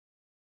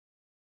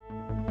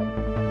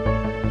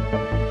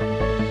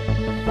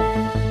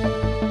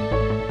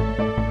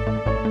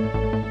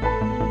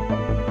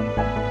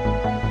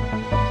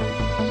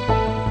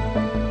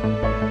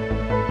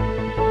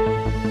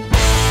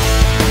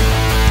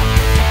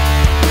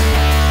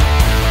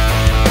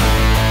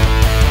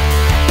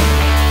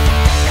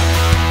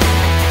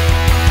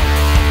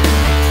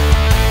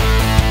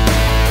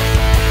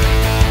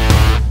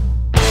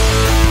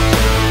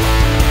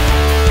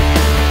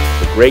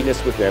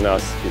greatness within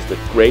us is the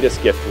greatest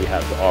gift we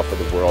have to offer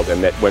the world,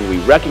 and that when we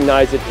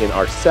recognize it in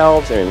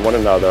ourselves and in one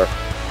another,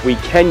 we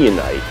can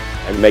unite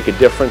and make a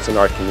difference in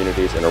our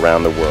communities and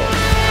around the world.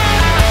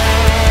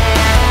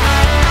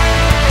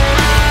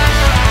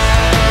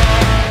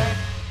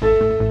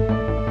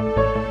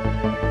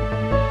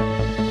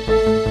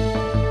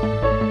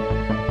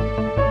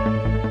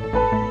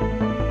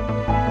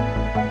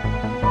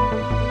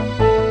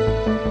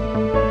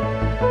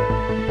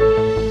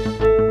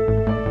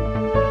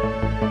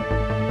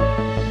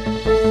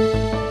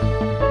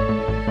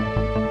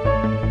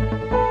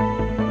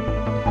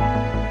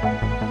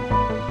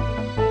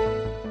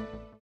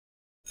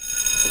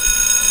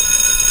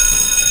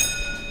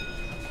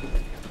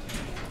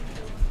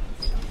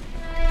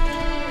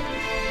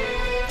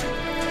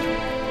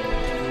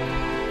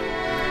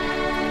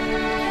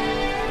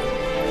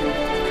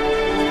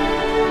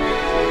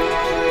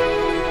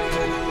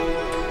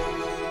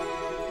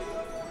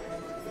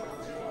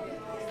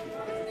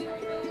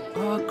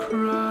 A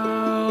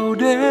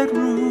crowded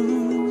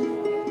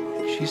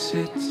room, she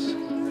sits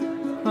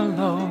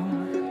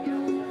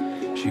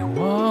alone. She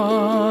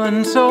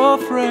wants a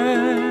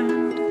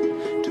friend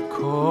to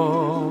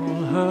call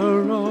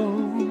her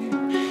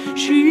own.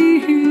 She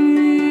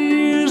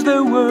hears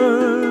their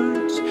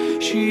words,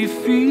 she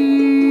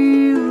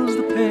feels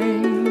the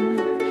pain,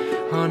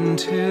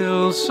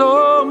 until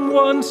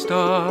someone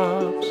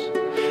stops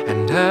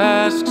and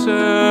asks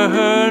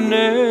her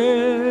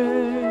name.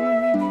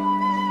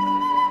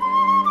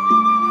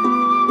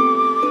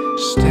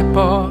 Step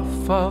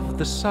off of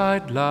the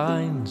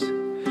sidelines,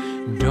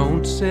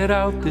 don't sit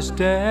out this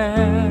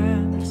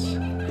dance.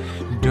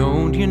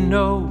 Don't you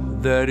know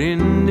that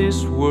in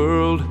this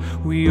world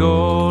we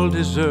all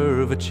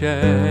deserve a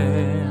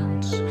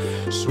chance?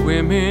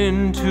 Swim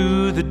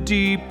into the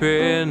deep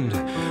end,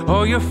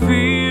 all your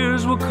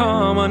fears will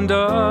come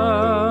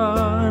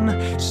undone.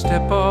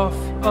 Step off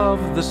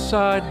of the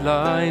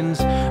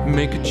sidelines,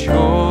 make a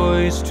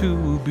choice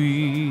to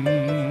be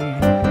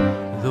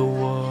the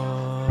one.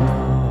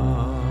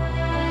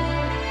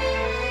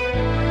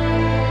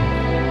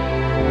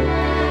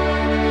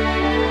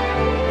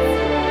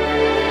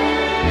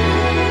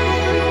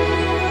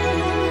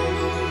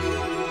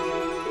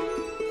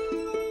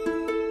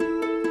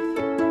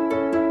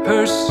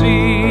 Her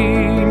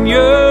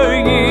senior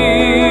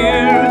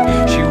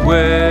year, she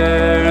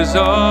wears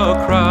a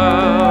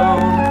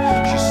crown.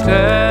 She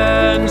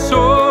stands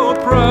so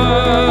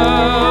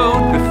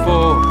proud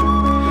before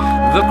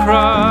the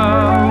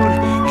crowd.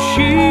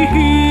 She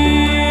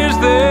hears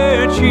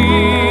their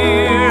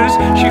cheers,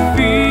 she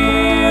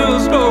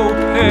feels no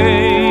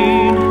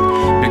pain,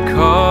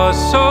 because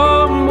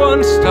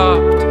someone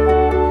stopped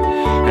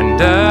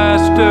and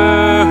asked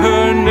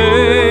her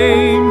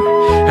name.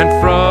 And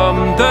from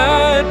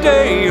that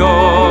day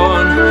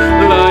on,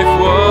 life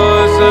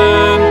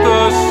wasn't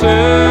the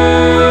same.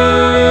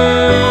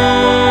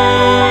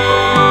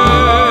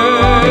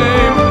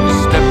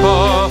 Step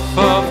off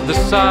of the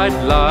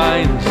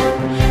sidelines,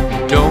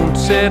 don't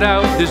sit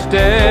out this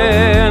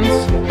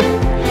dance.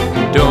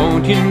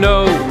 Don't you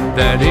know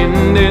that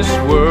in this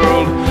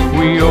world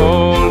we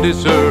all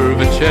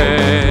deserve a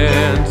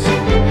chance?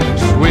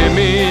 Swim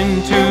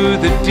into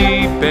the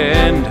deep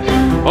end,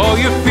 all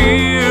your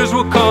fears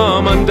will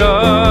come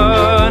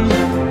undone.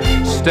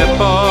 Step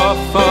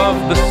off of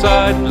the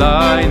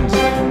sidelines,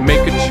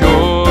 make a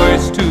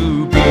choice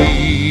to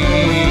be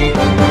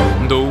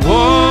the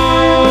one.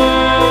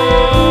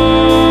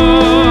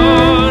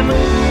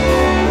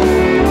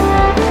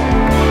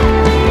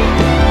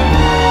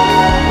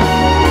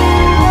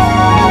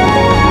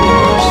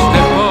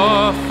 Step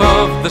off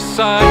of the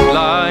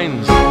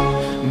sidelines,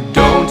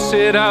 don't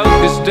sit out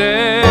this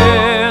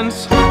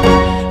dance.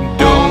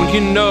 Don't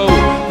you know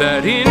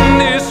that in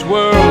this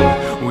world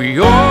we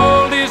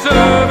all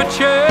deserve a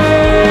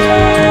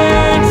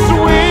chance?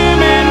 Swim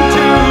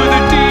into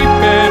the deep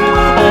end,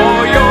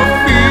 all your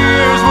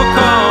fears will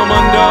come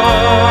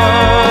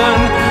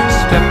undone.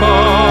 Step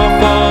off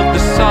of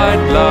the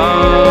sidelines,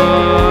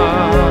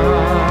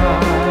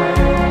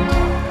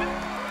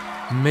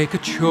 make a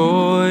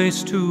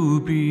choice to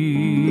be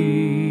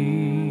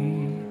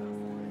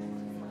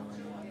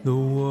the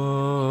one.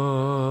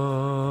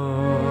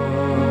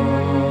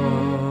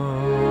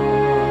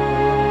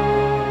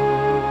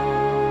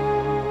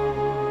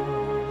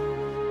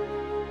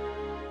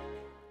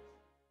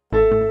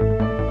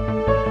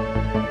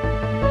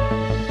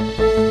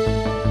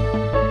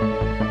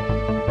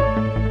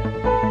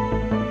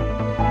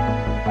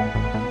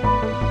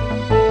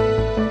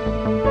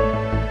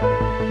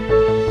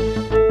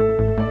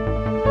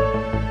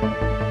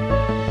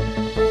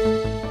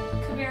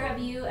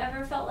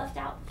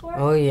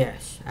 Oh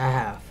yes, I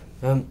have.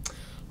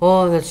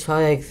 Well, let's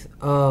try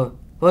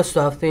first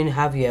off,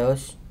 3.5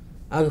 years.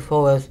 I was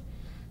full with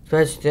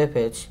stretch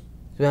dippets,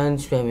 run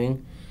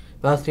swimming.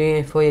 About 3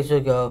 and 4 years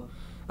ago,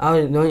 I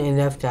was lonely and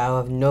left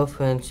out with no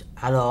friends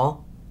at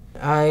all.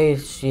 I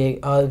see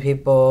other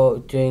people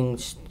doing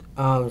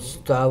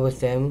stuff with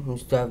them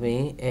instead of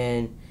me,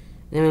 and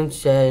then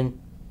said,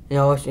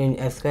 I was in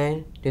 8th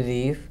grade to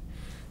leave.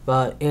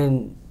 but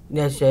in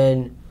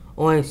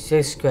only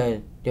 6th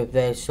grade to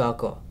play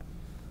soccer.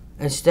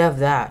 Instead of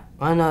that,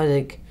 why not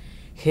like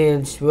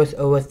kids with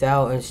or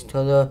without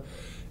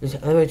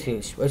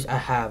disabilities, which I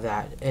have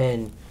that,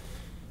 and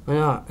why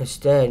not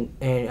instead?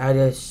 And I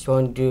just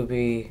want to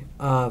be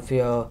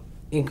feel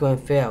equal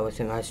and fair with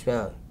them as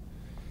well.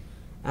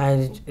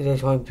 I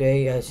just want to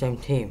be the same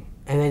team,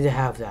 and then to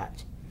have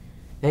that.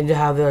 Then to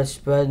have that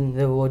spread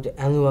the word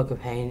and the work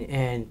of pain,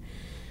 and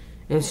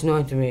it's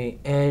annoying to me.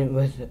 And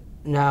with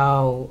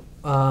now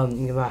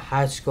my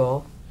high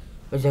school,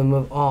 which I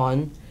move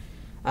on,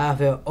 I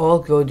feel all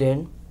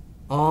golden,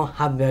 all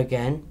happy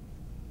again,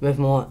 with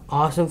more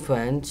awesome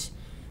friends,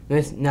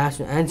 with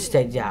national and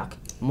state Jack,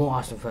 more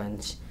awesome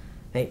friends.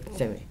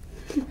 Send me.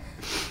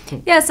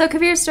 Yeah, so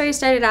Kabir's story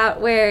started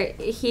out where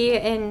he,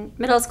 in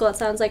middle school, it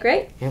sounds like,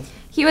 right? Yep.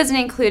 He wasn't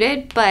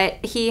included,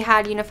 but he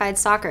had unified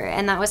soccer,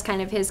 and that was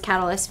kind of his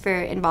catalyst for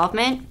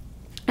involvement.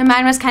 And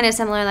mine was kind of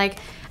similar, like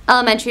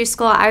elementary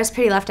school, I was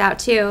pretty left out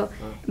too.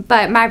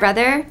 But my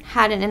brother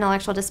had an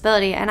intellectual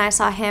disability, and I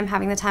saw him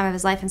having the time of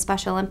his life in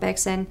Special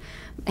Olympics, and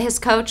his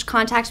coach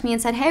contacted me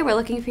and said, hey, we're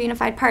looking for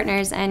unified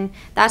partners, and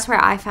that's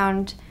where I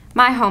found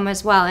my home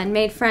as well, and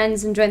made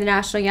friends and joined the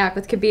National Yak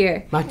with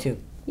Kabir. Mine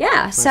too.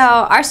 Yeah, so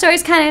our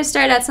stories kind of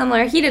started out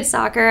similar. He did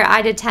soccer,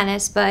 I did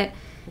tennis, but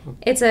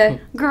it's a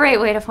great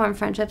way to form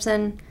friendships,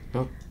 and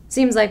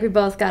seems like we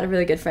both got a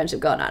really good friendship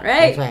going on,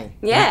 right? That's right.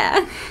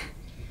 Yeah.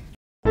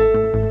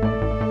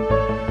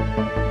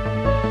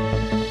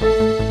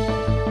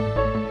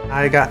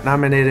 I got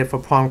nominated for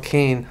prom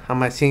king on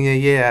my senior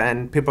year,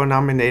 and people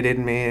nominated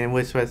me,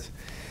 which was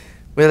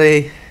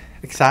really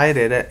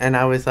excited. And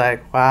I was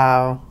like,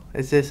 wow,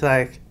 it's just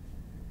like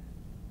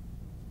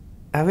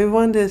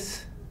everyone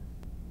just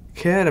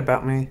cared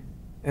about me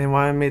and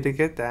wanted me to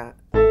get that.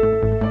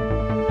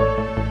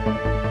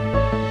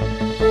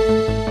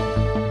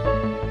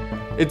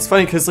 It's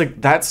funny because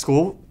like that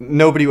school,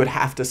 nobody would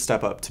have to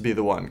step up to be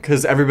the one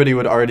because everybody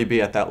would already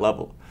be at that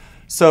level.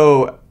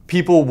 So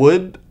people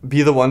would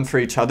be the one for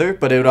each other,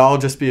 but it would all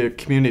just be a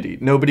community.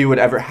 Nobody would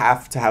ever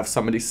have to have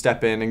somebody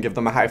step in and give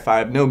them a high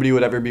five. Nobody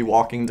would ever be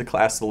walking to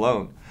class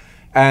alone.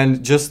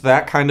 And just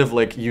that kind of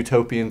like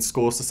utopian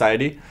school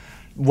society,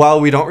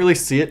 while we don't really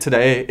see it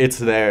today, it's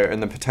there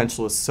and the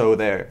potential is so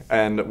there,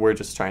 and we're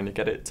just trying to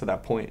get it to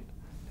that point.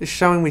 Just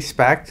showing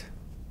respect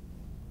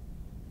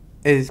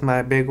is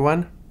my big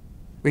one.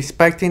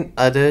 Respecting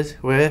others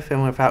with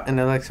and without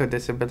intellectual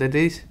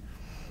disabilities.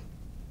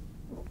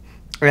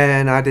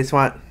 And I just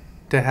want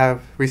to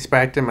have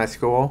respect in my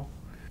school.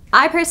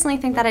 I personally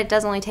think that it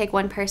does only take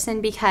one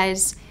person,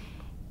 because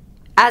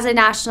as a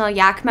National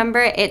Yak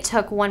member, it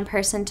took one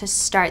person to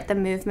start the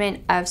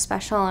movement of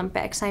Special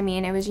Olympics. I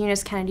mean, it was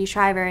Eunice Kennedy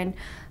Shriver, and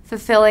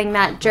fulfilling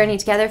that journey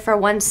together for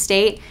one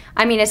state.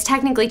 I mean, it's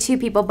technically two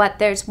people, but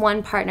there's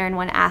one partner and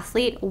one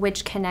athlete,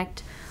 which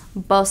connect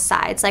both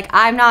sides. Like,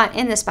 I'm not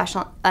in the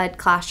special ed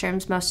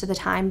classrooms most of the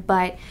time,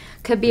 but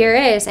Kabir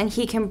is, and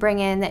he can bring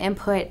in the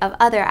input of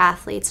other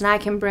athletes, and I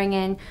can bring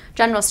in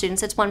general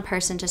students. It's one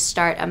person to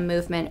start a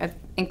movement of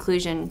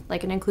inclusion,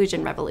 like an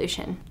inclusion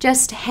revolution.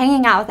 Just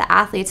hanging out with the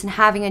athletes and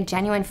having a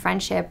genuine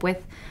friendship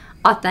with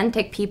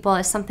authentic people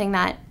is something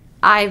that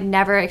I've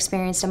never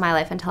experienced in my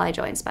life until I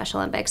joined Special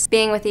Olympics.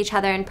 Being with each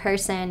other in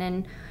person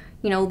and,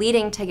 you know,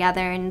 leading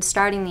together and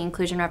starting the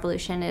inclusion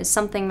revolution is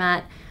something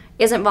that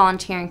isn't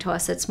volunteering to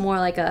us. It's more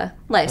like a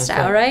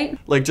lifestyle, right?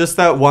 Like just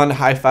that one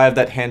high five,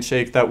 that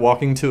handshake, that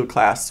walking to a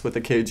class with the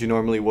kids you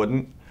normally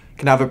wouldn't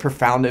can have a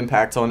profound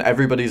impact on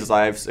everybody's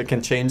lives. It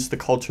can change the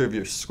culture of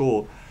your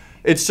school.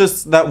 It's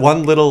just that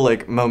one little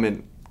like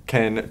moment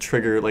can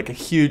trigger like a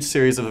huge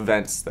series of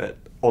events that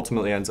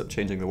ultimately ends up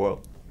changing the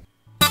world.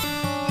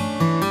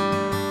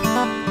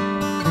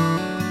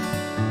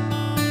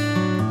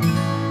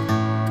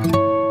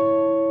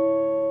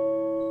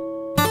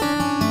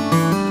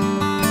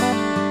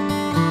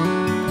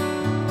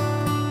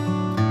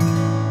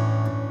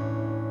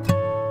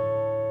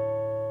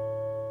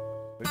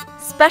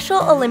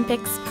 Special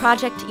Olympics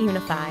Project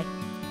Unify.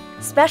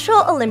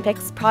 Special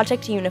Olympics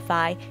Project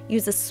Unify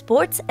uses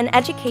sports and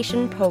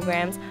education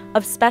programs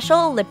of Special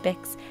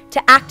Olympics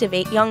to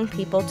activate young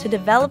people to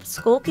develop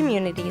school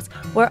communities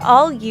where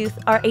all youth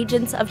are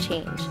agents of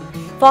change,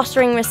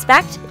 fostering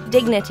respect,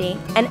 dignity,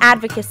 and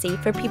advocacy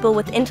for people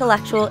with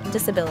intellectual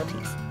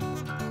disabilities.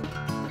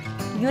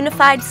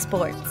 Unified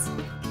Sports.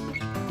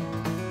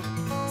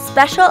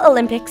 Special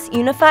Olympics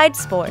Unified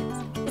Sports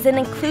is an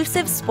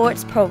inclusive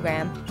sports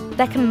program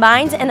that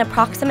combines an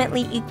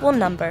approximately equal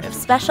number of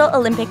Special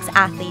Olympics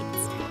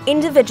athletes,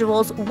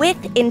 individuals with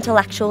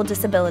intellectual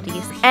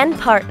disabilities, and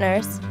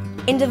partners,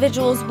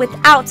 individuals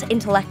without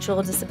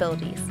intellectual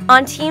disabilities,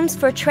 on teams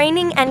for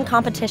training and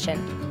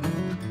competition.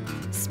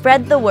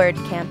 Spread the Word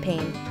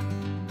campaign.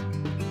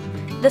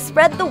 The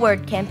Spread the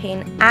Word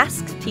campaign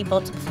asks people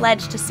to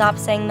pledge to stop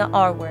saying the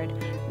R word,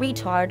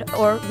 retard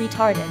or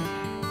retarded,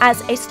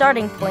 as a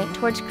starting point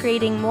towards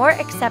creating more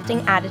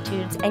accepting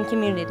attitudes and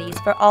communities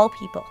for all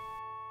people.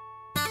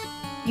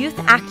 Youth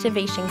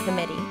Activation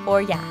Committee,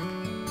 or YAC.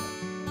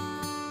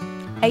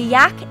 A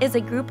YAC is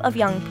a group of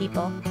young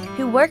people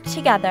who work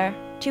together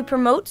to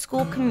promote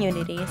school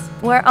communities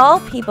where all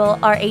people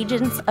are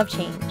agents of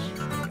change.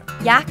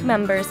 YAC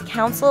members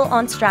counsel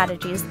on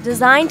strategies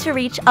designed to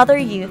reach other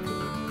youth,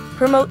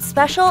 promote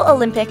Special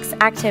Olympics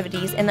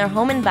activities in their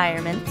home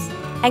environments,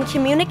 and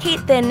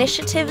communicate the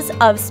initiatives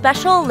of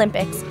Special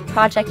Olympics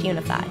Project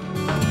Unified.